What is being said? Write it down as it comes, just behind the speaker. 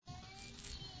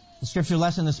The scripture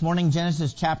lesson this morning,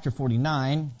 Genesis chapter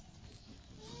 49.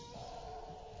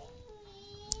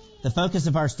 The focus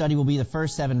of our study will be the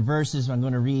first 7 verses. I'm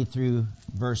going to read through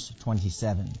verse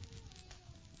 27.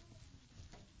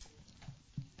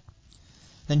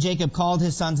 Then Jacob called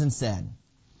his sons and said,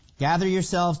 "Gather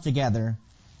yourselves together,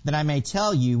 that I may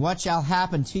tell you what shall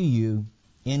happen to you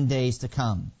in days to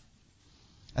come.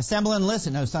 Assemble and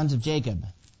listen, O sons of Jacob.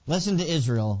 Listen to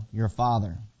Israel, your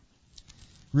father.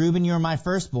 Reuben, you are my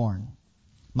firstborn,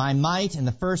 my might and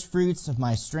the first fruits of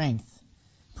my strength,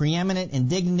 preeminent in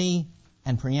dignity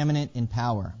and preeminent in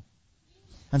power.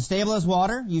 Unstable as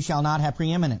water, you shall not have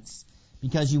preeminence,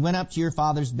 because you went up to your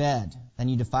father's bed, and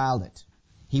you defiled it.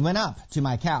 He went up to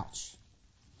my couch.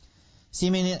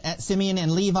 Simeon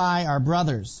and Levi are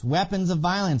brothers. Weapons of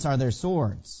violence are their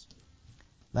swords.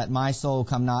 Let my soul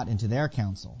come not into their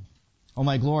counsel. O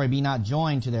my glory, be not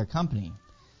joined to their company.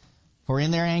 For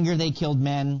in their anger they killed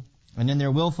men, and in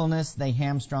their willfulness they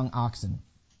hamstrung oxen.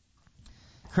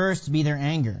 Cursed be their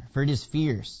anger, for it is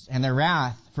fierce, and their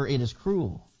wrath, for it is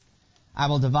cruel. I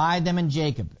will divide them in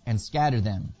Jacob, and scatter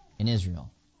them in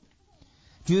Israel.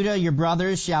 Judah, your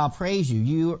brothers shall praise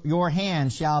you. Your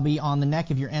hand shall be on the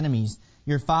neck of your enemies.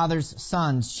 Your father's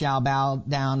sons shall bow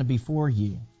down before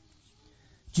you.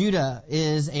 Judah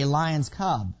is a lion's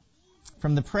cub.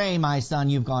 From the prey, my son,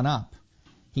 you've gone up.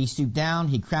 He stooped down,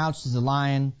 he crouched as a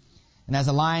lion, and as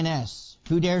a lioness,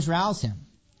 who dares rouse him?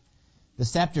 The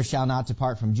scepter shall not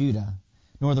depart from Judah,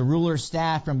 nor the ruler's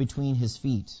staff from between his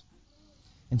feet,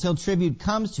 until tribute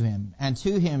comes to him, and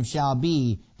to him shall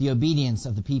be the obedience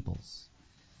of the peoples.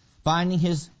 Binding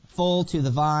his foal to the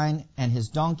vine, and his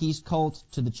donkey's colt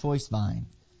to the choice vine.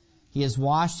 He has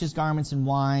washed his garments in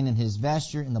wine, and his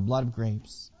vesture in the blood of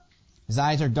grapes. His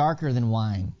eyes are darker than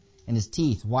wine, and his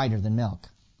teeth whiter than milk.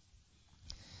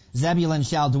 Zebulun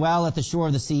shall dwell at the shore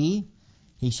of the sea.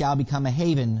 He shall become a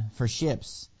haven for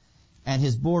ships, and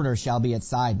his border shall be at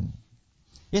Sidon.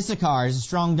 Issachar is a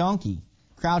strong donkey,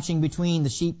 crouching between the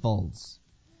sheepfolds.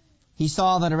 He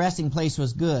saw that a resting place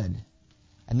was good,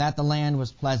 and that the land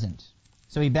was pleasant.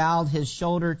 So he bowed his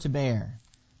shoulder to bear,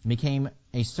 and became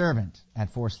a servant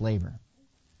at forced labor.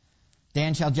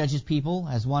 Dan shall judge his people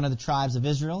as one of the tribes of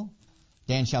Israel.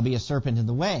 Dan shall be a serpent in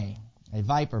the way, a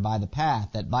viper by the path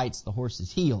that bites the horse's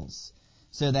heels,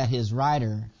 so that his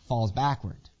rider falls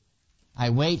backward.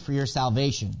 I wait for your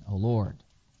salvation, O Lord.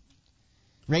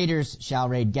 Raiders shall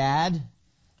raid Gad,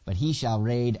 but he shall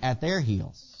raid at their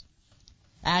heels.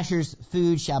 Asher's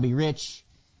food shall be rich,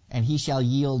 and he shall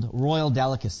yield royal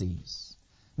delicacies.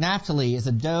 Naphtali is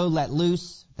a doe let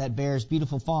loose that bears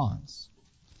beautiful fawns.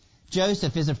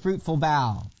 Joseph is a fruitful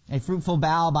bough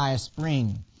by a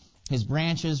spring. His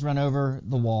branches run over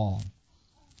the wall.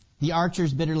 The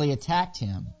archers bitterly attacked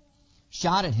him,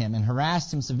 shot at him, and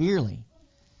harassed him severely.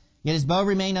 Yet his bow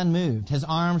remained unmoved. His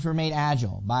arms were made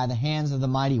agile by the hands of the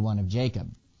mighty one of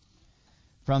Jacob.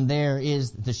 From there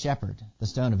is the shepherd, the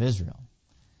stone of Israel.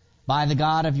 By the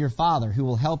God of your father who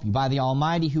will help you, by the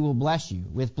Almighty who will bless you,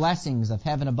 with blessings of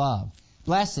heaven above,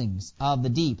 blessings of the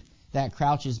deep that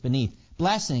crouches beneath,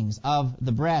 blessings of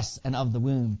the breasts and of the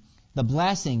womb. The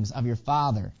blessings of your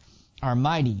father are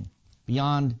mighty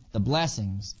beyond the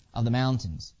blessings of the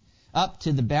mountains, up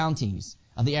to the bounties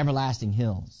of the everlasting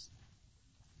hills.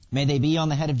 May they be on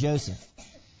the head of Joseph,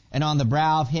 and on the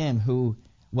brow of him who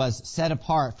was set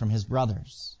apart from his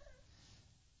brothers.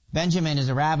 Benjamin is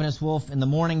a ravenous wolf, in the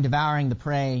morning devouring the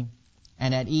prey,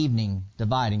 and at evening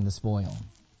dividing the spoil.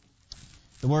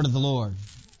 The word of the Lord.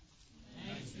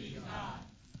 Thanks be to God.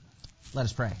 Let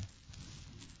us pray.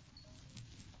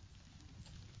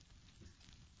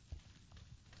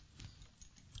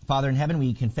 Father in heaven,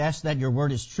 we confess that your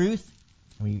word is truth,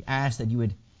 and we ask that you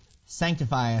would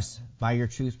sanctify us by your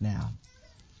truth now.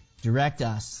 Direct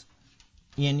us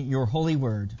in your holy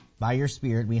word by your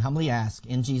Spirit, we humbly ask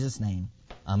in Jesus' name.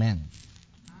 Amen.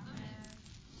 Amen.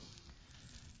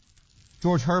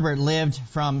 George Herbert lived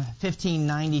from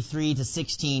 1593 to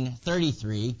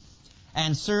 1633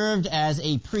 and served as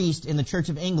a priest in the Church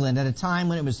of England at a time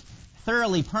when it was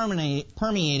thoroughly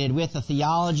permeated with the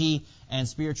theology and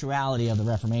spirituality of the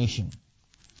Reformation.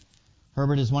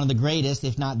 Herbert is one of the greatest,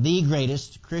 if not the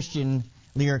greatest, Christian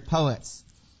lyric poets.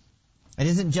 It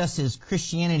isn't just his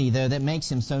Christianity, though, that makes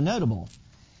him so notable.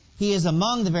 He is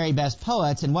among the very best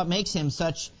poets, and what makes him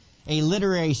such a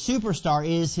literary superstar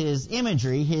is his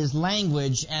imagery, his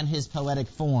language, and his poetic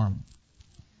form.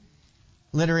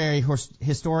 Literary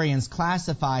historians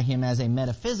classify him as a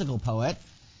metaphysical poet,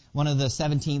 one of the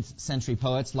 17th century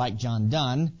poets like John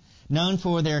Donne, known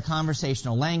for their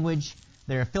conversational language,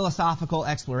 their philosophical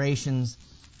explorations,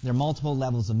 their multiple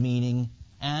levels of meaning,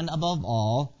 and above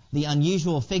all, the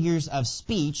unusual figures of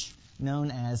speech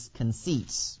known as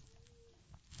conceits.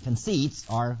 Conceits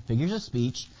are figures of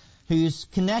speech whose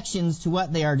connections to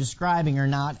what they are describing are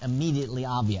not immediately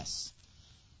obvious.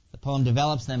 The poem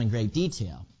develops them in great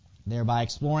detail, thereby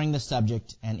exploring the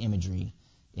subject and imagery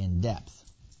in depth.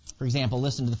 For example,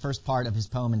 listen to the first part of his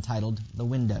poem entitled The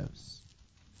Windows.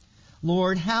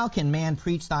 Lord, how can man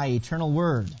preach thy eternal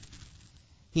word?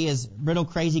 He is brittle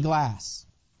crazy glass.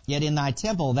 Yet in thy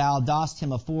temple thou dost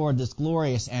him afford this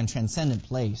glorious and transcendent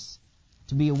place,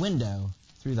 to be a window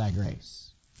through thy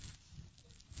grace.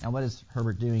 Now what is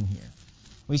Herbert doing here?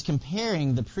 Well, he's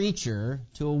comparing the preacher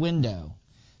to a window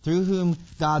through whom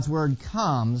God's word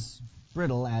comes,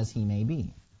 brittle as he may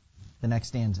be. The next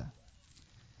stanza.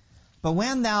 But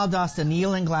when thou dost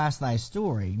anneal in glass thy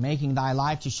story, making thy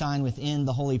life to shine within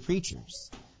the holy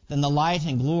preachers, then the light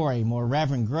and glory more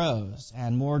reverend grows,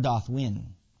 and more doth win,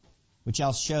 which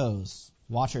else shows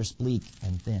waters bleak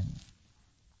and thin.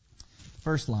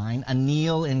 First line,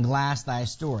 anneal in glass thy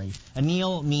story.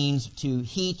 Anneal means to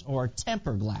heat or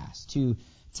temper glass, to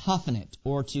toughen it,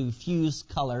 or to fuse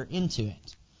color into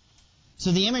it.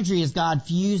 So the imagery is God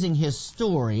fusing his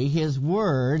story, his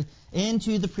word,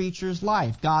 into the preacher's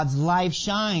life. God's life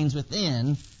shines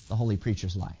within the holy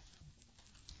preacher's life.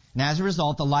 And as a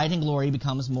result, the light and glory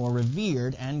becomes more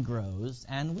revered and grows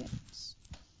and wins.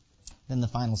 Then the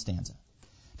final stanza.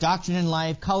 Doctrine and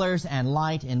life, colors and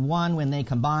light in one when they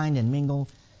combine and mingle,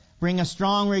 bring a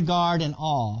strong regard and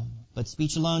awe, but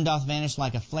speech alone doth vanish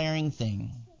like a flaring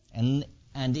thing, and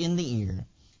in the ear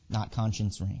not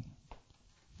conscience ring.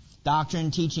 Doctrine,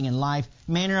 teaching, and life,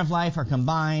 manner of life are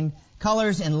combined,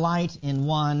 colors and light in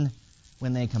one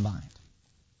when they combine.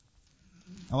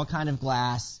 Now what kind of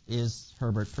glass is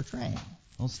Herbert portraying?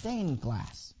 Well, stained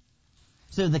glass.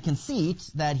 So the conceit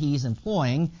that he's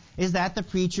employing is that the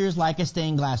preacher is like a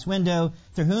stained glass window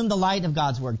through whom the light of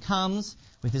God's word comes,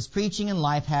 with his preaching and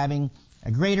life having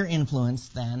a greater influence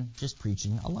than just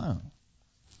preaching alone.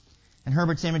 And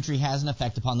Herbert's imagery has an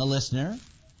effect upon the listener,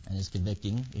 and is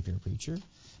convicting if you're a preacher,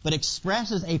 but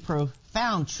expresses a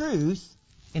profound truth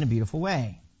in a beautiful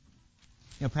way.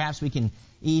 You know, perhaps we can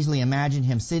easily imagine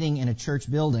him sitting in a church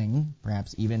building,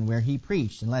 perhaps even where he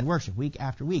preached and led worship week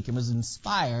after week, and was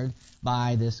inspired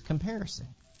by this comparison.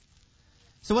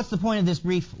 So what's the point of this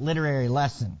brief literary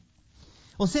lesson?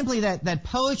 Well, simply that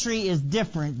poetry is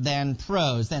different than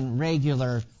prose, than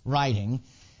regular writing,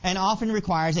 and often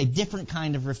requires a different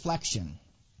kind of reflection,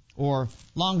 or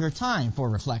longer time for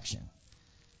reflection.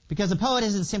 Because a poet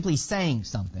isn't simply saying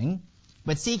something,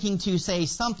 but seeking to say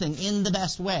something in the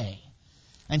best way,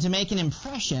 and to make an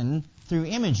impression through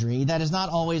imagery that is not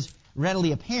always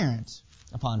readily apparent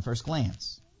upon first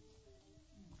glance.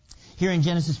 Here in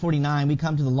Genesis 49, we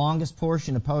come to the longest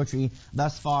portion of poetry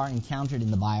thus far encountered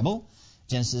in the Bible,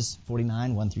 Genesis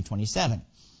 49, 1 through 27.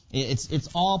 It's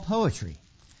all poetry.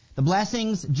 The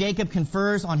blessings Jacob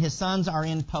confers on his sons are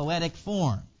in poetic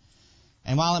form.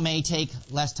 And while it may take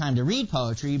less time to read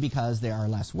poetry because there are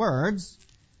less words,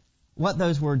 what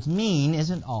those words mean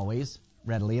isn't always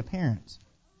readily apparent.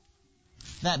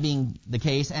 That being the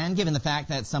case, and given the fact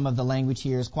that some of the language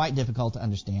here is quite difficult to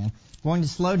understand, we're going to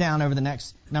slow down over the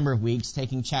next number of weeks,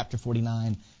 taking chapter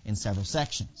 49 in several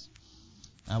sections.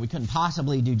 We couldn't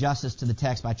possibly do justice to the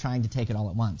text by trying to take it all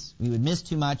at once. We would miss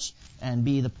too much and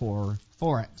be the poorer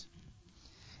for it.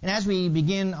 And as we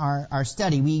begin our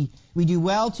study, we do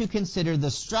well to consider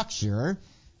the structure,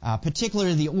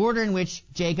 particularly the order in which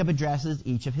Jacob addresses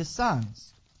each of his sons.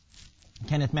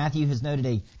 Kenneth Matthew has noted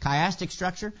a chiastic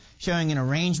structure showing an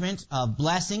arrangement of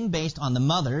blessing based on the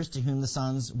mothers to whom the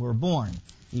sons were born.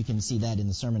 You can see that in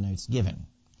the sermon notes given.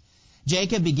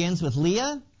 Jacob begins with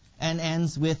Leah and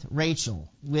ends with Rachel,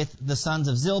 with the sons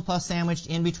of Zilpah sandwiched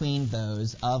in between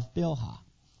those of Bilhah.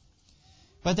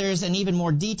 But there's an even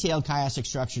more detailed chiastic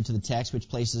structure to the text, which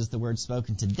places the word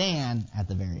spoken to Dan at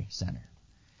the very center.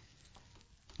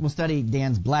 We'll study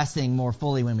Dan's blessing more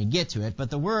fully when we get to it,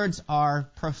 but the words are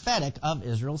prophetic of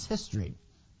Israel's history.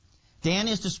 Dan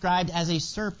is described as a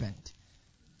serpent.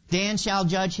 Dan shall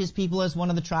judge his people as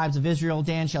one of the tribes of Israel.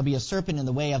 Dan shall be a serpent in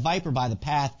the way, a viper by the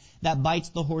path that bites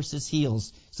the horse's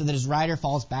heels, so that his rider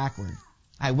falls backward.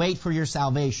 I wait for your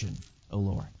salvation, O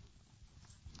Lord.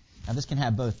 Now this can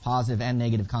have both positive and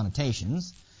negative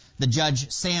connotations. The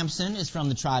judge Samson is from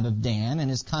the tribe of Dan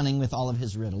and is cunning with all of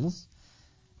his riddles,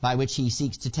 by which he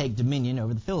seeks to take dominion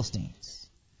over the Philistines.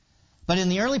 But in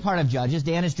the early part of Judges,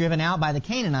 Dan is driven out by the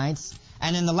Canaanites,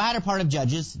 and in the latter part of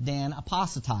Judges, Dan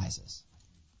apostatizes.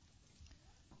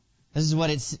 This is what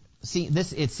it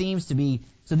seems to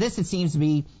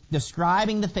be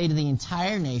describing the fate of the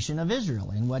entire nation of Israel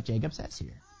in what Jacob says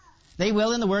here. They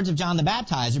will, in the words of John the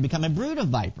Baptizer, become a brood of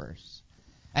vipers.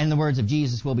 And in the words of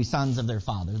Jesus, will be sons of their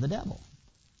father, the devil.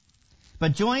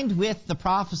 But joined with the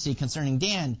prophecy concerning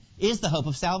Dan is the hope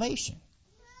of salvation.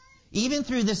 Even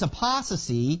through this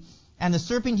apostasy and the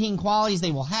serpentine qualities they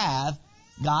will have,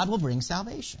 God will bring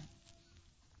salvation.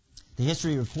 The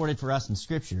history recorded for us in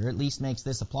Scripture at least makes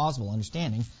this a plausible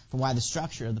understanding for why the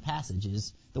structure of the passage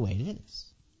is the way it is.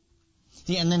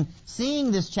 See, and then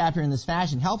seeing this chapter in this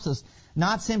fashion helps us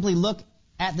not simply look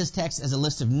at this text as a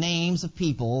list of names of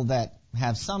people that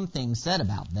have some things said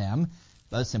about them,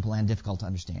 both simple and difficult to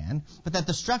understand, but that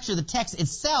the structure of the text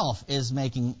itself is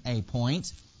making a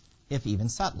point, if even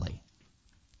subtly.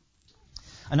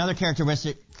 Another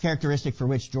characteristic for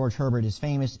which George Herbert is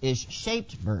famous is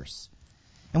shaped verse.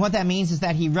 And what that means is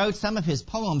that he wrote some of his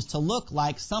poems to look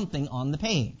like something on the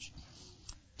page.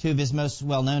 Two of his most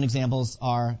well-known examples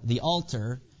are The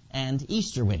Altar and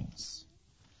Easter Wings.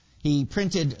 He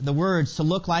printed the words to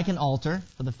look like an altar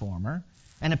for the former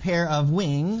and a pair of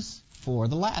wings for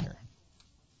the latter.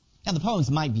 Now, the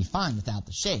poems might be fine without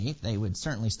the shape. They would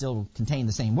certainly still contain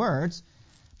the same words.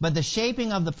 But the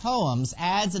shaping of the poems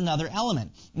adds another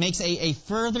element, makes a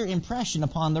further impression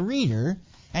upon the reader,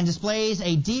 and displays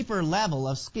a deeper level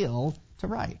of skill to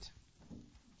write.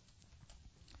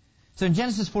 So in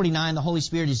Genesis 49, the Holy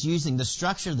Spirit is using the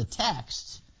structure of the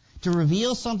text to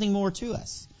reveal something more to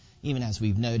us, even as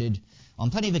we've noted on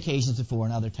plenty of occasions before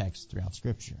in other texts throughout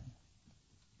Scripture.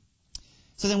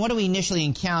 So then what do we initially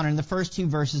encounter in the first two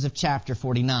verses of chapter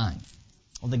 49?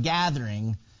 Well, the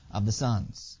gathering of the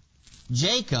sons.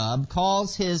 Jacob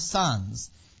calls his sons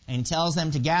and tells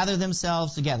them to gather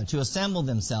themselves together, to assemble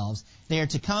themselves. They are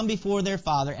to come before their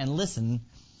father and listen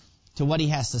to what he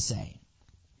has to say.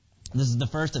 This is the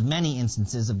first of many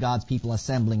instances of God's people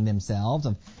assembling themselves,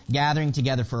 of gathering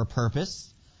together for a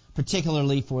purpose,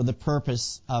 particularly for the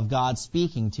purpose of God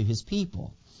speaking to his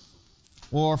people,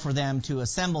 or for them to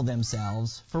assemble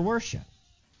themselves for worship.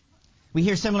 We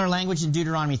hear similar language in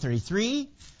Deuteronomy 33,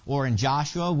 or in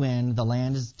Joshua when the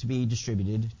land is to be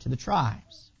distributed to the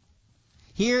tribes.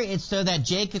 Here it's so that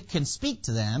Jacob can speak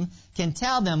to them, can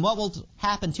tell them what will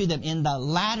happen to them in the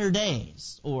latter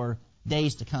days, or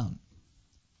days to come.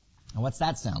 Now, what's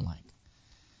that sound like?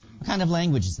 What kind of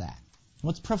language is that?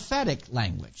 Well, it's prophetic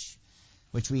language,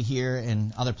 which we hear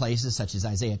in other places such as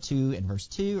Isaiah 2 and verse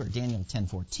 2, or Daniel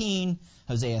 10:14,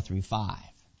 Hosea 3:5.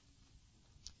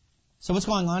 So what's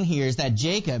going on here is that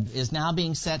Jacob is now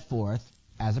being set forth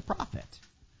as a prophet.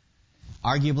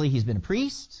 Arguably, he's been a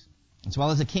priest, as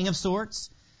well as a king of sorts,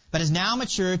 but is now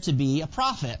matured to be a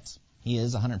prophet. He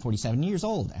is 147 years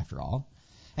old, after all.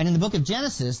 And in the book of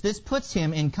Genesis, this puts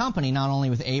him in company not only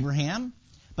with Abraham,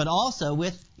 but also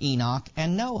with Enoch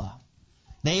and Noah.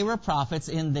 They were prophets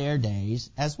in their days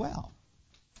as well.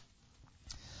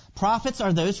 Prophets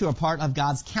are those who are part of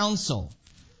God's counsel,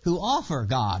 who offer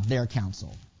God their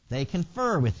counsel. They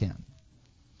confer with him.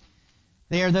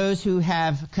 They are those who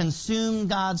have consumed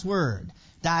God's word,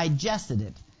 digested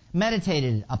it,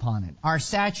 meditated upon it, are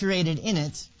saturated in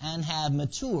it, and have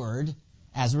matured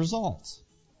as a result.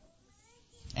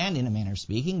 And in a manner of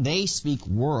speaking, they speak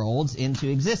worlds into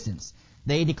existence.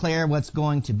 They declare what's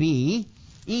going to be,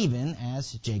 even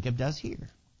as Jacob does here.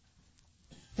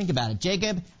 Think about it.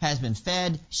 Jacob has been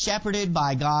fed, shepherded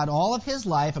by God all of his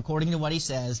life, according to what he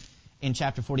says in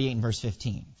chapter 48 and verse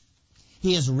 15.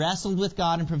 He has wrestled with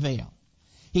God and prevailed.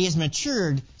 He has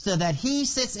matured so that he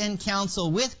sits in counsel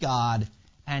with God,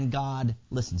 and God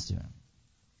listens to him.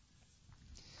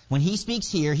 When he speaks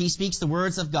here, he speaks the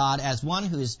words of God as one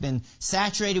who has been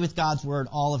saturated with God's word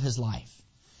all of his life.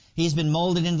 He has been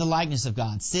molded into the likeness of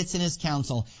God, sits in his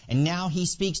counsel, and now he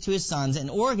speaks to his sons and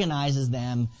organizes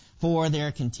them for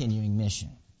their continuing mission.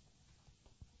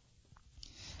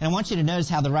 And I want you to notice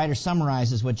how the writer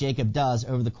summarizes what Jacob does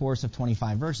over the course of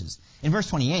 25 verses. In verse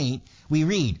 28, we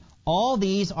read, "All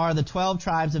these are the 12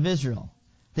 tribes of Israel.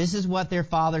 This is what their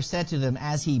father said to them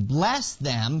as he blessed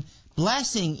them,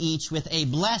 blessing each with a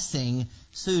blessing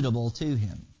suitable to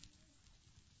him."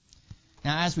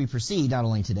 Now, as we proceed, not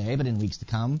only today, but in weeks to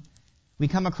come, we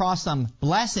come across some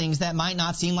blessings that might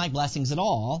not seem like blessings at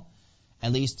all,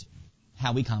 at least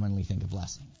how we commonly think of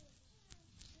blessing.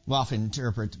 We often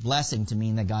interpret blessing to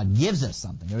mean that God gives us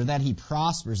something, or that he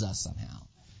prospers us somehow.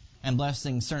 And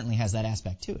blessing certainly has that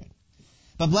aspect to it.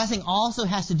 But blessing also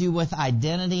has to do with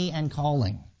identity and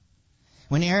calling.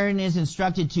 When Aaron is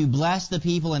instructed to bless the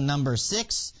people in Numbers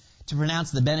 6, to pronounce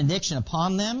the benediction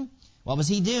upon them, what was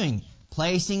he doing?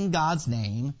 Placing God's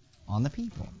name on the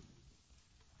people.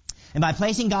 And by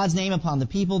placing God's name upon the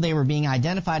people, they were being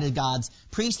identified as God's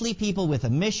priestly people with a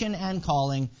mission and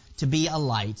calling to be a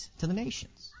light to the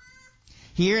nations.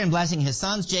 Here, in blessing his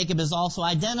sons, Jacob is also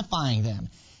identifying them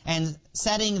and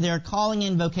setting their calling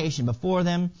and vocation before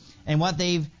them, and what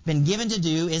they've been given to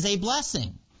do is a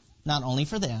blessing, not only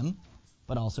for them,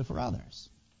 but also for others.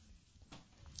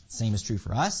 Same is true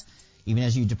for us. Even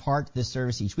as you depart this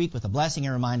service each week with a blessing,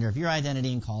 a reminder of your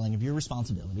identity and calling, of your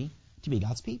responsibility to be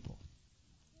God's people.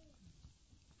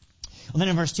 Well, then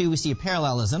in verse 2 we see a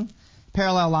parallelism.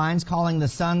 Parallel lines calling the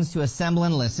sons to assemble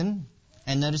and listen.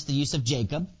 And notice the use of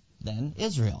Jacob, then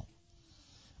Israel.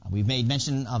 We've made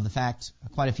mention of the fact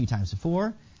quite a few times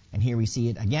before, and here we see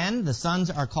it again. The sons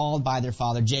are called by their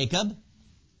father Jacob,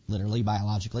 literally,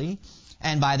 biologically,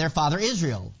 and by their father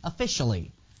Israel,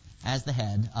 officially, as the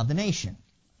head of the nation.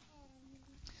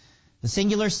 The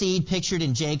singular seed pictured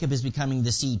in Jacob is becoming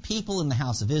the seed people in the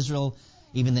house of Israel,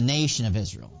 even the nation of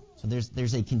Israel. So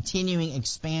there's a continuing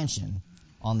expansion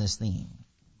on this theme.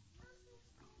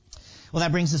 Well,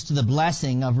 that brings us to the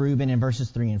blessing of Reuben in verses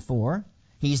 3 and 4.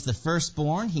 He's the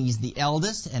firstborn, he's the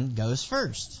eldest, and goes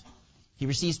first. He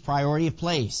receives priority of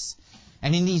place.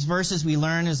 And in these verses we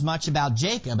learn as much about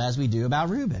Jacob as we do about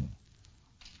Reuben.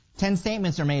 10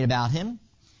 statements are made about him,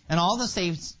 and all the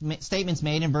statements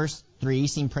made in verse 3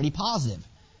 seem pretty positive.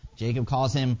 Jacob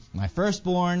calls him my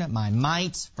firstborn, my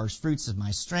might, first fruits of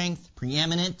my strength,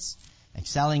 preeminent,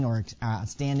 excelling or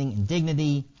outstanding in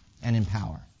dignity and in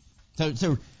power.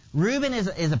 So Reuben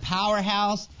is a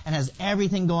powerhouse and has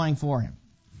everything going for him.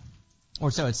 Or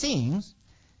so it seems.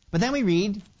 But then we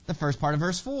read the first part of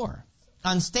verse 4.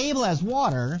 Unstable as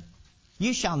water,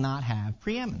 you shall not have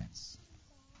preeminence.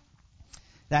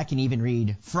 That can even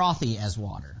read frothy as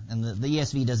water. And the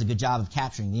ESV does a good job of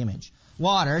capturing the image.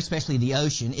 Water, especially the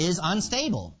ocean, is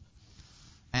unstable.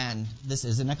 And this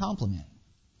isn't a compliment.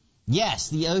 Yes,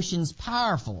 the ocean's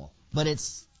powerful, but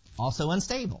it's also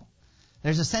unstable.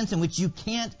 There's a sense in which you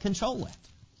can't control it.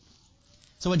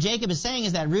 So what Jacob is saying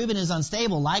is that Reuben is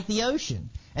unstable like the ocean,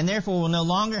 and therefore will no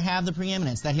longer have the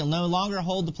preeminence, that he'll no longer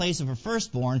hold the place of a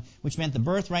firstborn, which meant the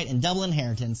birthright and double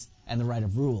inheritance and the right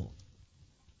of rule.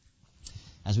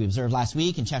 As we observed last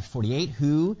week in chapter 48,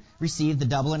 who received the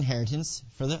double inheritance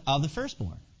of the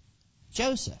firstborn?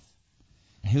 Joseph.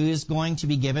 And who is going to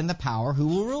be given the power? Who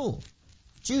will rule?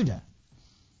 Judah.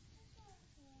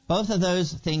 Both of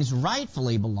those things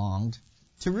rightfully belonged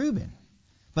to Reuben,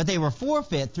 but they were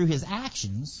forfeit through his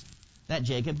actions that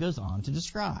Jacob goes on to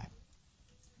describe.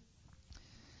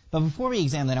 But before we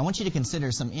examine that, I want you to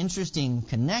consider some interesting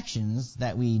connections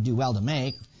that we do well to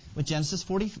make with Genesis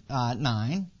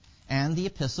 49 and the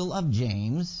epistle of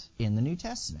James in the New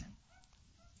Testament.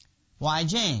 Why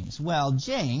James? Well,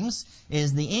 James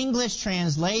is the English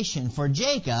translation for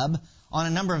Jacob on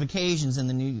a number of occasions in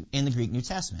the Greek New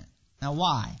Testament. Now,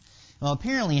 why? Well,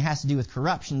 apparently it has to do with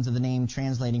corruptions of the name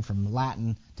translating from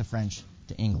Latin to French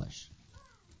to English.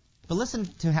 But listen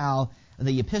to how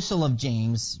the epistle of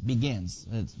James begins.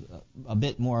 It's a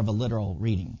bit more of a literal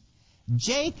reading.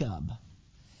 Jacob,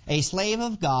 a slave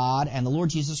of God and the Lord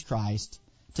Jesus Christ,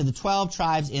 to the 12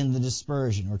 tribes in the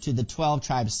dispersion, or to the 12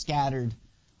 tribes scattered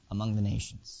among the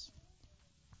nations.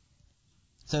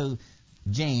 So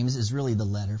James is really the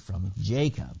letter from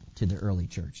Jacob to the early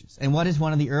churches. And what is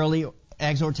one of the early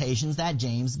exhortations that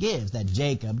James gives, that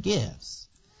Jacob gives?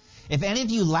 If any of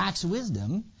you lacks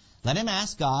wisdom, let him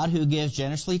ask God, who gives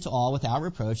generously to all without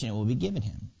reproach, and it will be given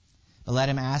him. But let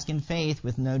him ask in faith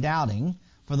with no doubting,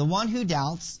 for the one who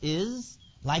doubts is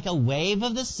like a wave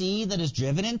of the sea that is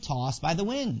driven and tossed by the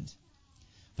wind.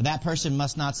 For that person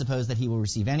must not suppose that he will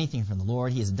receive anything from the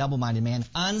Lord. He is a double-minded man,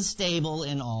 unstable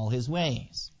in all his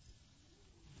ways.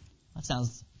 That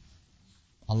sounds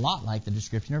a lot like the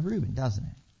description of Reuben, doesn't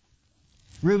it?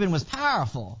 Reuben was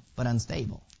powerful, but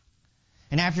unstable.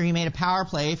 And after he made a power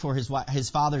play for his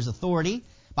father's authority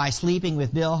by sleeping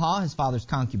with Bilhah, his father's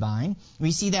concubine,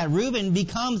 we see that Reuben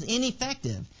becomes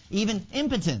ineffective, even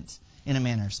impotent, in a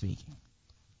manner of speaking.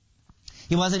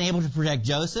 He wasn't able to protect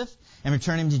Joseph and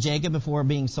return him to Jacob before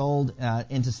being sold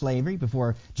into slavery,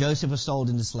 before Joseph was sold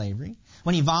into slavery.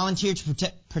 When he volunteered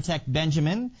to protect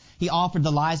Benjamin, he offered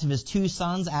the lives of his 2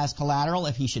 sons as collateral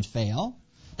if he should fail.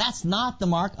 That's not the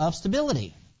mark of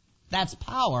stability. That's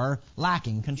power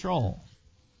lacking control.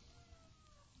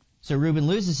 So Reuben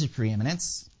loses his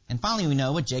preeminence, and finally we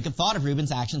know what Jacob thought of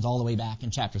Reuben's actions all the way back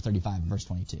in chapter 35, verse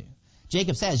 22.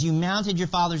 Jacob says, "You mounted your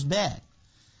father's bed."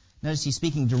 Notice he's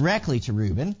speaking directly to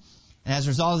Reuben, and as a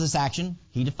result of this action,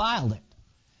 he defiled it.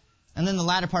 And then the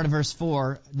latter part of verse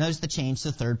 4, notice the change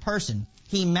to the third person.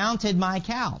 He mounted my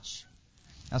couch.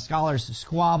 Now scholars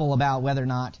squabble about whether or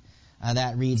not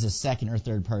that reads as second or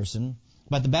third person,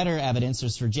 but the better evidence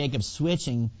is for Jacob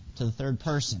switching to the third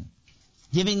person.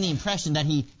 giving the impression that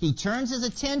he turns his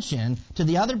attention to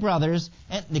the other brothers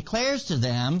and declares to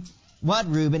them what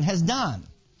Reuben has done.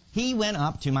 He went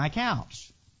up to my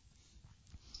couch.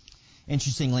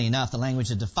 Interestingly enough, the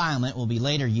language of defilement will be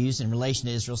later used in relation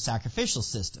to Israel's sacrificial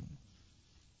system.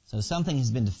 So something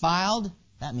has been defiled,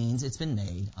 that means it's been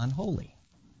made unholy.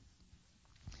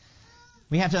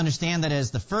 We have to understand that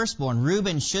as the firstborn,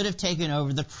 Reuben should have taken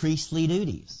over the priestly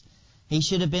duties. He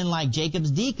should have been like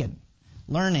Jacob's deacon,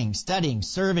 learning, studying,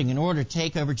 serving in order to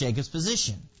take over Jacob's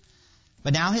position.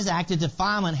 But now his act of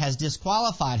defilement has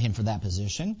disqualified him for that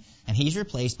position, and he's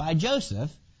replaced by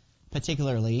Joseph,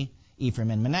 particularly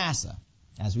Ephraim and Manasseh,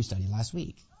 as we studied last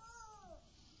week.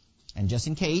 And just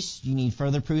in case you need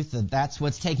further proof that that's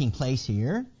what's taking place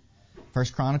here, 1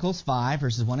 Chronicles 5,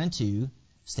 verses 1 and 2,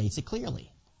 states it clearly.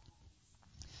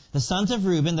 The sons of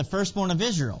Reuben, the firstborn of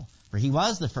Israel, for he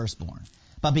was the firstborn.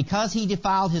 But because he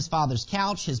defiled his father's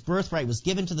couch, his birthright was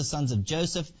given to the sons of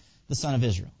Joseph, the son of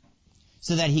Israel,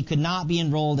 so that he could not be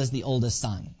enrolled as the oldest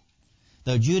son.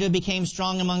 Though Judah became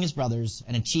strong among his brothers,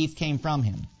 and a chief came from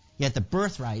him, yet the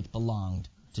birthright belonged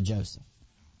to Joseph.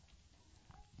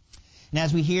 And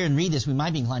as we hear and read this, we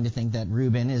might be inclined to think that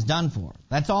Reuben is done for.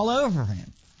 That's all over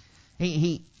him.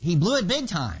 He blew it big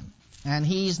time, and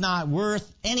he's not worth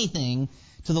anything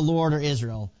to the Lord or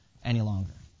Israel any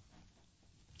longer.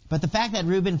 But the fact that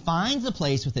Reuben finds a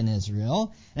place within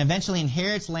Israel and eventually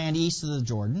inherits land east of the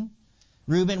Jordan,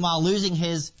 Reuben, while losing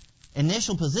his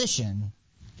initial position,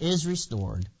 is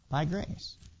restored by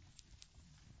grace.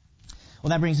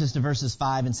 Well, that brings us to verses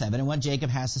 5 and 7 and what Jacob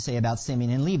has to say about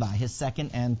Simeon and Levi, his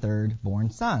second and third born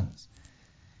sons.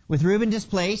 With Reuben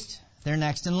displaced, they're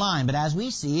next in line. But as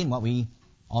we see and what we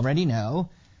already know,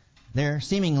 they're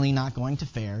seemingly not going to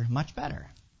fare much better.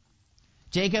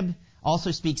 Jacob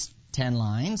also speaks 10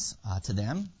 lines to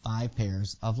them, 5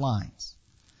 pairs of lines.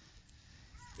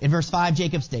 In verse 5,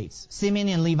 Jacob states, Simeon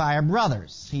and Levi are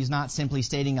brothers. He's not simply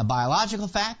stating a biological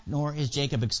fact, nor is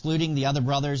Jacob excluding the other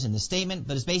brothers in the statement,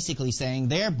 but is basically saying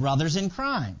they're brothers in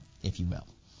crime, if you will.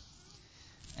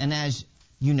 And as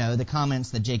you know, the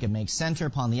comments that Jacob makes center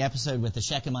upon the episode with the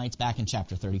Shechemites back in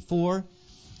chapter 34.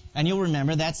 And you'll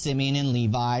remember that Simeon and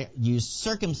Levi used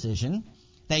circumcision.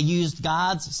 They used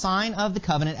God's sign of the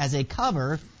covenant as a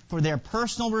cover for their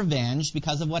personal revenge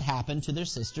because of what happened to their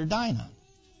sister Dinah.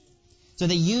 So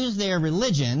they used their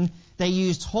religion, they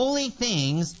used holy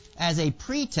things as a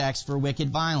pretext for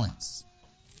wicked violence.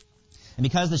 And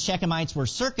because the Shechemites were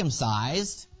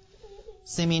circumcised,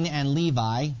 Simeon and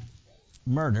Levi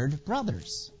murdered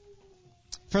brothers.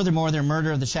 Furthermore, their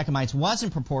murder of the Shechemites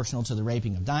wasn't proportional to the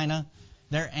raping of Dinah.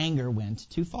 Their anger went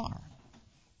too far.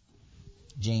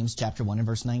 James chapter 1 and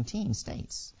verse 19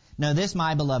 states, Know this,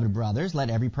 my beloved brothers,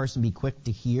 let every person be quick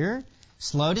to hear,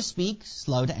 slow to speak,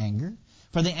 slow to anger.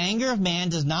 For the anger of man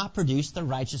does not produce the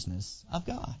righteousness of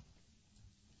God.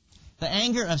 The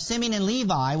anger of Simeon and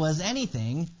Levi was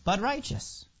anything but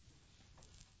righteous.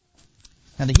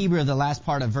 Now the Hebrew of the last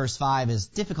part of verse 5 is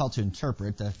difficult to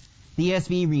interpret. The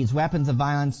ESV reads, weapons of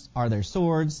violence are their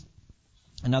swords.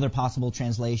 Another possible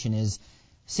translation is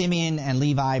Simeon and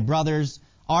Levi, brothers,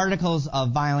 articles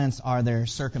of violence are their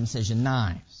circumcision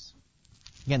knives.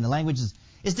 Again, the language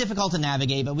is difficult to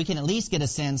navigate, but we can at least get a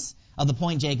sense of the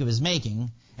point Jacob is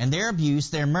making, and their abuse,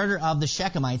 their murder of the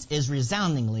Shechemites is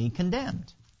resoundingly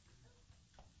condemned.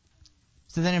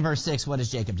 So then in verse 6, what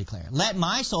does Jacob declare? Let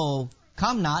my soul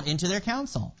come not into their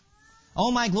counsel.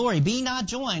 O my glory, be not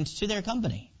joined to their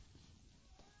company.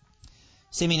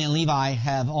 Simeon and Levi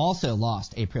have also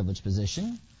lost a privileged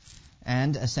position,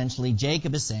 and essentially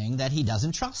Jacob is saying that he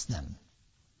doesn't trust them.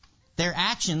 Their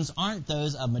actions aren't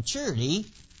those of maturity,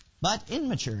 but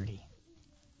immaturity.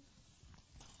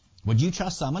 Would you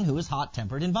trust someone who is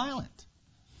hot-tempered and violent?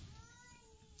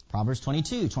 Proverbs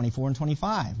 22, 24, and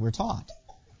 25, we're taught.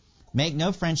 Make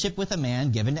no friendship with a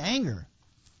man given to anger,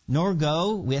 nor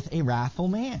go with a wrathful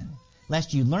man,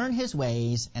 lest you learn his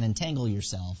ways and entangle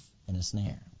yourself in a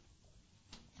snare.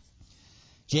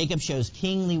 Jacob shows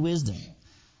kingly wisdom,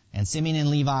 and Simeon and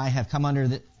Levi have come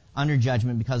under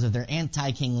judgment because of their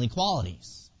anti-kingly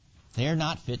qualities. They're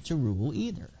not fit to rule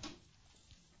either.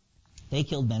 They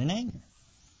killed men in anger.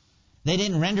 They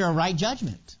didn't render a right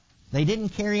judgment. They didn't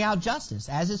carry out justice,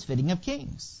 as is fitting of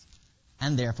kings.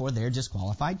 And therefore, they're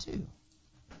disqualified too.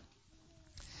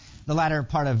 The latter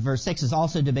part of verse 6 is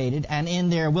also debated, and in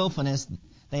their willfulness,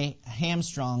 they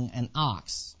hamstrung an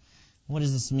ox. What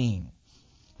does this mean?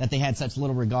 That they had such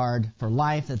little regard for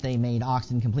life that they made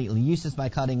oxen completely useless by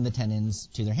cutting the tendons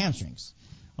to their hamstrings.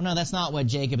 Well, no, that's not what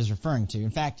Jacob is referring to.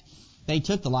 In fact, they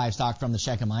took the livestock from the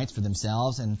Shechemites for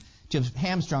themselves, and to have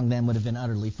hamstrung them would have been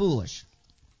utterly foolish.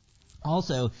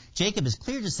 Also, Jacob is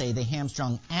clear to say they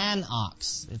hamstrung an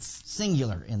ox. It's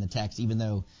singular in the text, even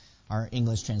though our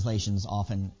English translations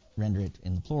often render it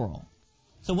in the plural.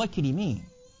 So what could he mean?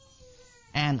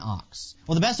 An ox.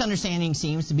 Well, the best understanding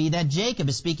seems to be that Jacob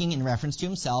is speaking in reference to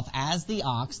himself as the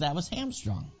ox that was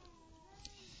hamstrung.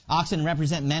 Oxen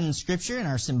represent men in Scripture and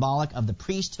are symbolic of the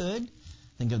priesthood.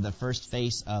 Think of the first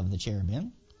face of the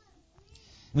cherubim.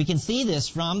 We can see this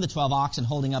from the 12 oxen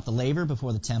holding up the laver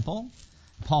before the temple.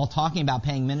 Paul talking about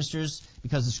paying ministers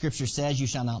because the Scripture says, you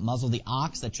shall not muzzle the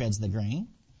ox that treads the grain.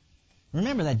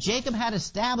 Remember that Jacob had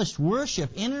established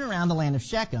worship in and around the land of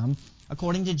Shechem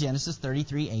according to Genesis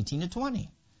 33:18-20.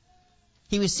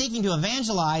 He was seeking to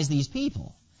evangelize these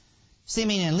people.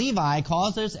 Simeon and Levi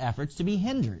caused those efforts to be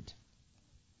hindered.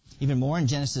 Even more, in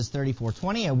Genesis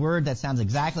 34:20, a word that sounds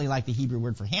exactly like the Hebrew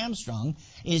word for hamstrung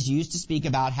is used to speak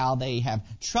about how they have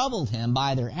troubled him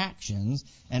by their actions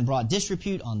and brought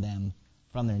disrepute on them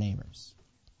from their neighbors.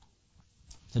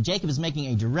 So Jacob is making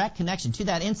a direct connection to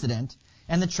that incident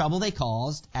and the trouble they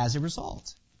caused as a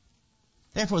result.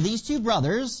 Therefore, these two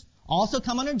brothers also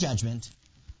come under judgment,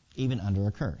 even under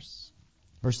a curse.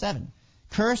 Verse 7,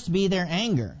 cursed be their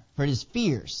anger, for it is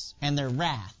fierce, and their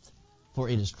wrath, for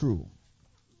it is cruel.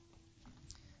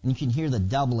 And you can hear the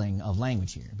doubling of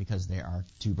language here, because there are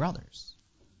two brothers.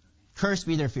 Cursed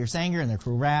be their fierce anger and their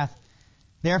cruel wrath.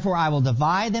 Therefore I will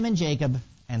divide them in Jacob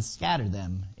and scatter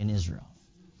them in Israel.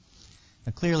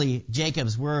 Now, clearly,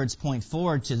 Jacob's words point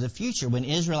forward to the future when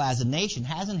Israel as a nation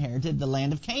has inherited the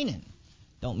land of Canaan.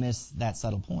 Don't miss that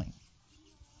subtle point.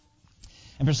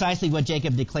 And precisely what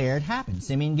Jacob declared happened.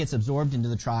 Simeon gets absorbed into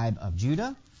the tribe of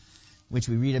Judah, which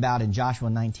we read about in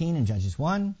Joshua 19 and Judges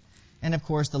 1. And of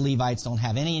course, the Levites don't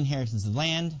have any inheritance of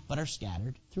land, but are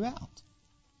scattered throughout.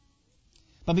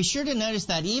 But be sure to notice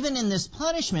that even in this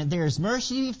punishment, there is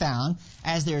mercy to be found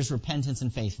as there is repentance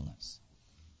and faithfulness.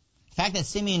 The fact that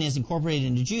Simeon is incorporated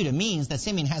into Judah means that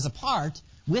Simeon has a part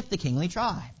with the kingly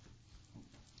tribe.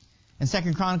 In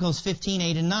 2 Chronicles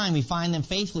 15:8-9, we find them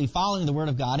faithfully following the word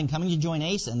of God and coming to join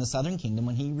Asa in the southern kingdom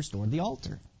when he restored the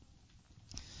altar.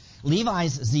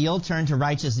 Levi's zeal turned to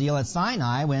righteous zeal at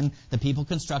Sinai when the people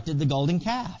constructed the golden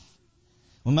calf.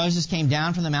 When Moses came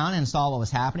down from the mountain and saw what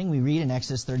was happening, we read in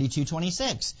Exodus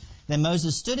 32:26, then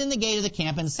Moses stood in the gate of the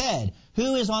camp and said,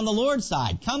 who is on the Lord's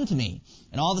side? Come to me.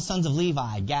 And all the sons of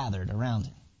Levi gathered around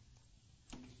him.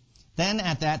 Then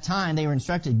at that time they were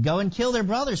instructed, go and kill their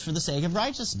brothers for the sake of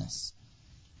righteousness.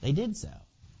 They did so.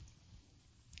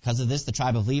 Because of this, the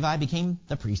tribe of Levi became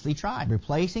the priestly tribe,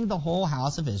 replacing the whole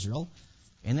house of Israel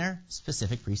in their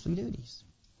specific priestly duties.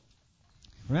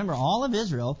 Remember, all of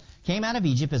Israel came out of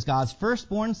Egypt as God's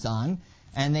firstborn son,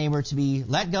 and they were to be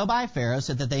let go by Pharaoh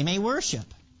so that they may worship.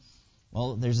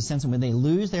 Well, there's a sense in which they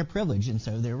lose their privilege, and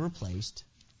so they're replaced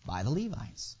by the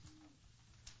Levites.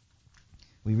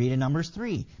 We read in Numbers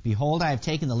 3, behold, I have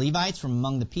taken the Levites from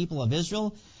among the people of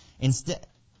Israel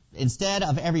instead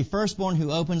of every firstborn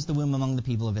who opens the womb among the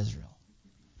people of Israel.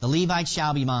 The Levites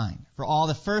shall be mine, for all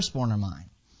the firstborn are mine.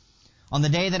 On the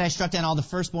day that I struck down all the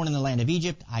firstborn in the land of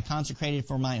Egypt, I consecrated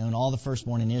for my own all the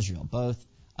firstborn in Israel, both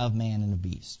of man and of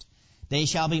beast. They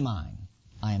shall be mine.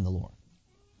 I am the Lord.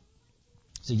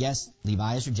 So yes,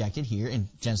 Levi is rejected here in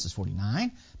Genesis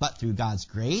 49, but through God's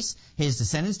grace, his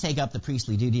descendants take up the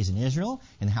priestly duties in Israel,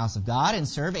 in the house of God, and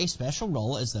serve a special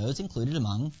role as those included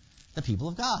among the people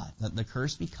of God. The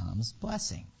curse becomes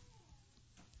blessing.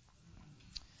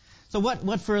 So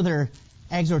what further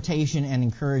exhortation and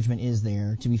encouragement is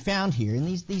there to be found here in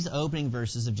these opening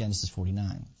verses of Genesis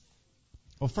 49?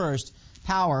 Well, first,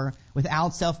 power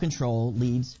without self-control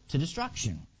leads to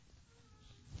destruction.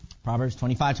 Proverbs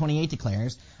 25:28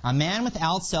 declares, a man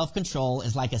without self-control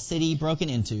is like a city broken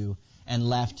into and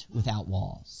left without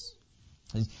walls.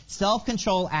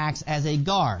 Self-control acts as a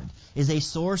guard, is a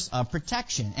source of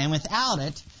protection, and without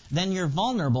it, then you're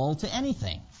vulnerable to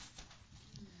anything.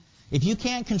 If you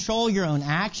can't control your own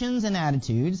actions and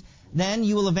attitudes, then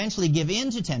you will eventually give in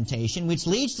to temptation, which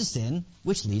leads to sin,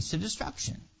 which leads to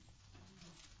destruction.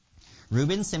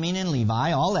 Reuben, Simeon, and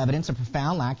Levi all evidence a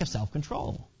profound lack of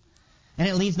self-control. And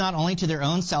it leads not only to their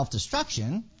own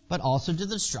self-destruction, but also to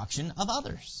the destruction of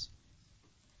others.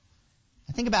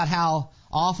 I think about how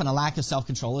often a lack of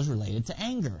self-control is related to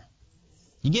anger.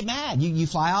 You get mad. You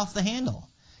fly off the handle.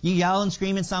 You yell and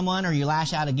scream at someone, or you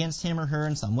lash out against him or her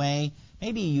in some way.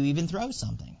 Maybe you even throw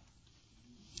something.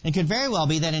 It could very well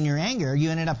be that in your anger, you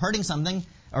ended up hurting something,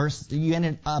 or you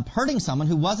ended up hurting someone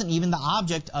who wasn't even the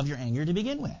object of your anger to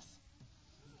begin with.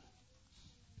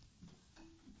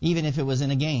 Even if it was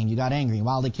in a game, you got angry,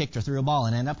 wildly kicked or threw a ball,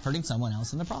 and ended up hurting someone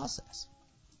else in the process.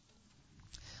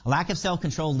 A lack of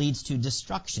self-control leads to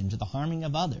destruction, to the harming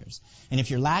of others. And if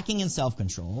you're lacking in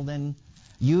self-control, then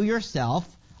you yourself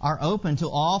are open to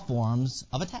all forms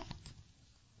of attack.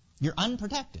 You're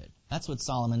unprotected. That's what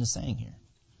Solomon is saying here.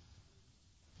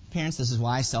 Parents, this is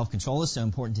why self-control is so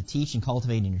important to teach and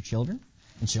cultivate in your children.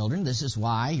 And children, this is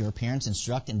why your parents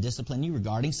instruct and discipline you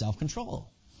regarding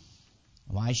self-control.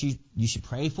 Why you should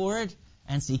pray for it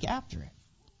and seek after it.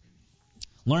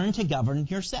 Learn to govern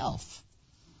yourself.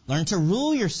 Learn to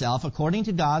rule yourself according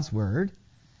to God's Word,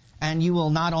 and you will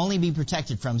not only be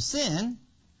protected from sin,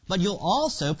 but you'll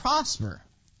also prosper.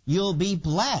 You'll be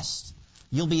blessed.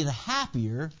 You'll be the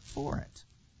happier for it.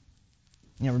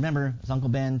 Remember, as Uncle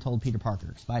Ben told Peter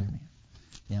Parker,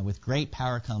 Spider-Man, with great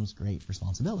power comes great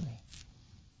responsibility.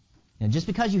 Just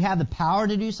because you have the power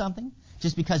to do something,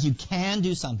 just because you can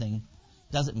do something,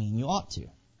 doesn't mean you ought to.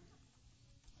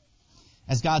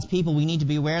 As God's people, we need to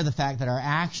be aware of the fact that our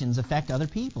actions affect other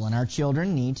people, and our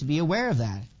children need to be aware of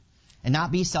that and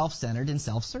not be self-centered and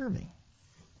self-serving.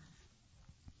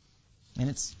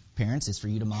 And parents, it's for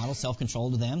you to model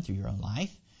self-control to them through your own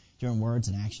life, your own words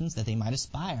and actions, that they might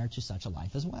aspire to such a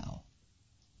life as well.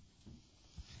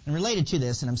 And related to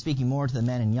this, and I'm speaking more to the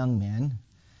men and young men,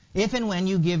 if and when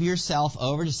you give yourself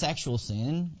over to sexual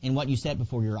sin in what you set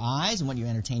before your eyes and what you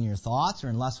entertain your thoughts or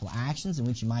in lustful actions in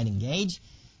which you might engage,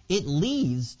 it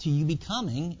leads to you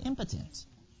becoming impotent.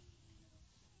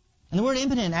 And the word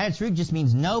impotent at its root just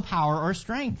means no power or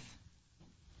strength.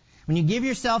 When you give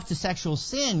yourself to sexual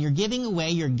sin, you're giving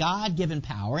away your God-given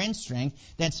power and strength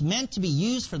that's meant to be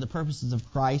used for the purposes of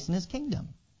Christ and His kingdom.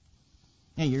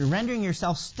 You're rendering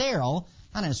yourself sterile,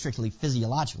 not in a strictly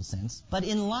physiological sense, but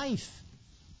in life.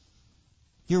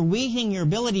 You're weakening your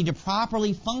ability to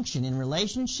properly function in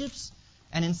relationships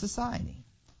and in society.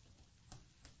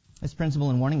 This principle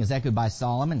and warning is echoed by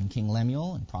Solomon and King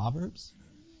Lemuel in Proverbs.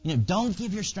 Don't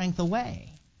give your strength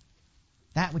away,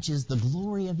 that which is the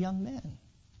glory of young men.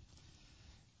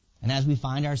 And as we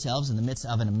find ourselves in the midst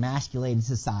of an emasculated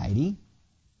society,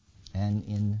 and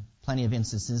in plenty of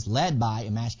instances led by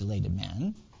emasculated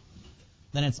men,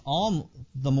 then it's all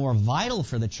the more vital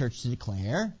for the church to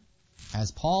declare,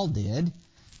 as Paul did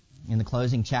in the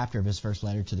closing chapter of his first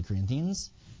letter to the Corinthians,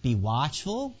 be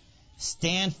watchful,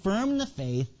 stand firm in the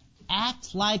faith,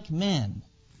 act like men,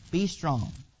 be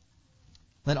strong.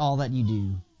 Let all that you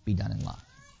do be done in love.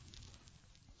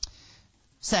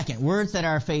 Second, words that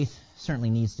our faith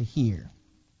certainly needs to hear.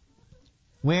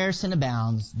 Where sin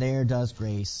abounds, there does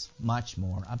grace much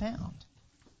more abound.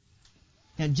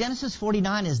 Genesis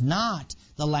 49 is not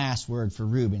the last word for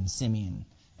Reuben, Simeon,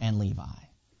 and Levi.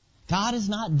 God is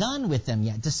not done with them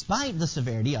yet, despite the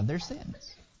severity of their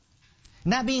sins.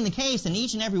 And that being the case, then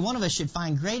each and every one of us should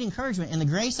find great encouragement in the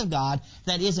grace of God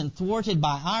that isn't thwarted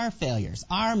by our failures,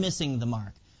 our missing the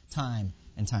mark, time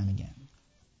and time again.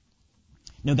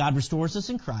 God restores us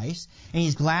in Christ, and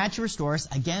He's glad to restore us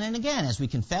again and again as we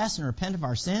confess and repent of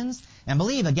our sins and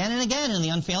believe again and again in the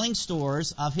unfailing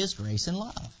stores of His grace and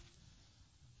love.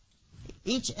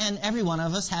 Each and every one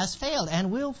of us has failed and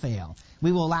will fail.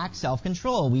 We will lack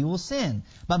self-control. We will sin.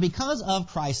 But because of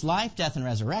Christ's life, death, and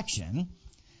resurrection,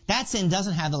 that sin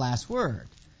doesn't have the last word.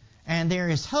 And there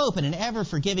is hope in an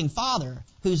ever-forgiving Father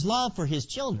whose love for His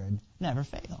children never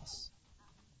fails.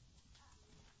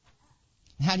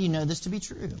 How do you know this to be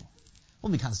true?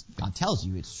 Well, because God tells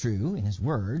you it's true in His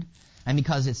Word, and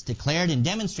because it's declared and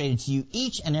demonstrated to you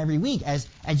each and every week as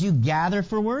you gather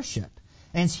for worship.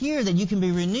 And it's here that you can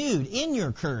be renewed in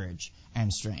your courage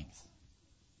and strength.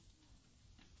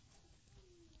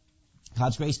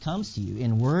 God's grace comes to you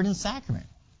in word and sacrament.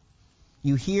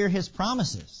 You hear His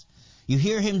promises. You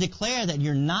hear Him declare that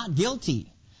you're not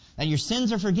guilty, that your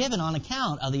sins are forgiven on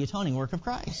account of the atoning work of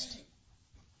Christ.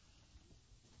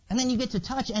 And then you get to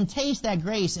touch and taste that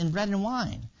grace in bread and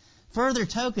wine. Further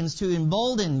tokens to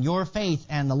embolden your faith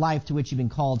and the life to which you've been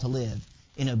called to live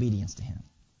in obedience to Him.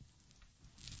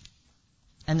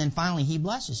 And then finally, He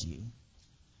blesses you.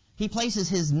 He places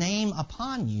His name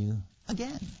upon you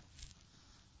again.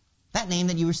 That name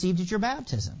that you received at your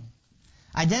baptism.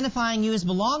 Identifying you as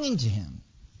belonging to Him.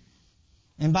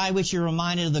 And by which you're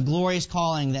reminded of the glorious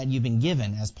calling that you've been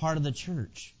given as part of the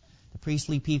church, the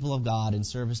priestly people of God in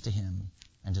service to Him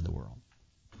and to the world.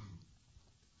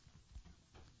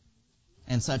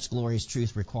 And such glorious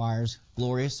truth requires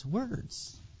glorious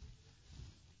words.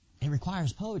 It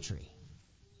requires poetry.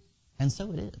 And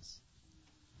so it is.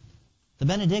 The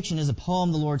benediction is a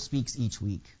poem the Lord speaks each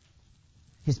week.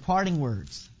 His parting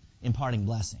words, imparting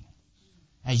blessing.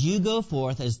 As you go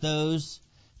forth as those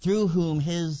through whom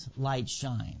His light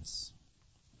shines,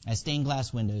 as stained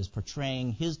glass windows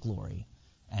portraying His glory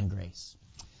and grace.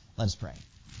 Let us pray.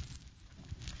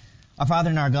 Our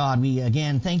Father and our God, we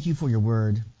again thank you for your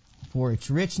word, for its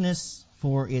richness,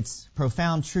 for its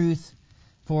profound truth,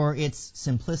 for its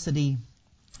simplicity,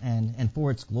 and for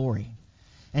its glory.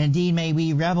 And indeed, may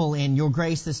we revel in your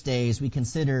grace this day as we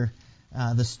consider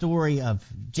the story of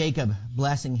Jacob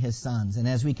blessing his sons, and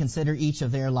as we consider each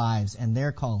of their lives and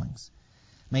their callings.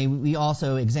 May we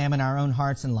also examine our own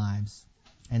hearts and lives,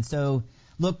 and so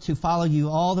look to follow you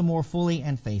all the more fully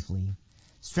and faithfully,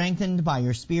 strengthened by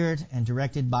your Spirit and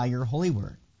directed by your holy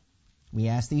word. We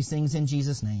ask these things in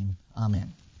Jesus' name.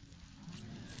 Amen.